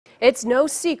It's no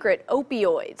secret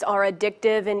opioids are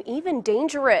addictive and even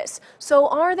dangerous. So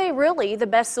are they really the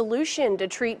best solution to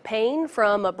treat pain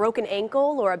from a broken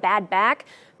ankle or a bad back?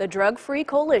 The Drug-Free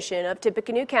Coalition of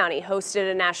Tippecanoe County hosted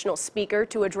a national speaker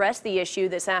to address the issue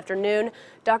this afternoon.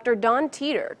 Dr. Don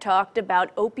Teeter talked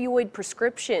about opioid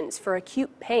prescriptions for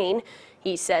acute pain.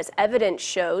 He says evidence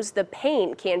shows the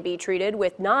pain can be treated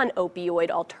with non-opioid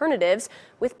alternatives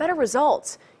with better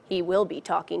results. He will be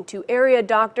talking to area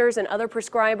doctors and other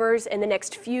prescribers in the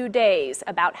next few days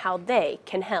about how they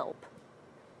can help.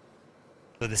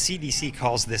 So the CDC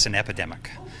calls this an epidemic,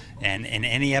 and in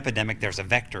any epidemic there's a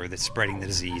vector that's spreading the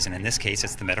disease, and in this case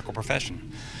it's the medical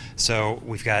profession. So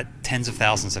we've got tens of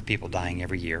thousands of people dying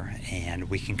every year, and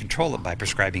we can control it by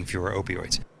prescribing fewer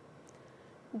opioids.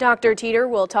 Dr. Teeter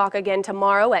will talk again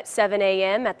tomorrow at 7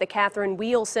 a.m. at the Catherine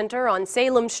Wheel Center on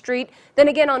Salem Street, then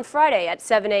again on Friday at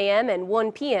 7 a.m. and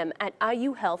 1 p.m. at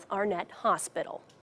IU Health Arnett Hospital.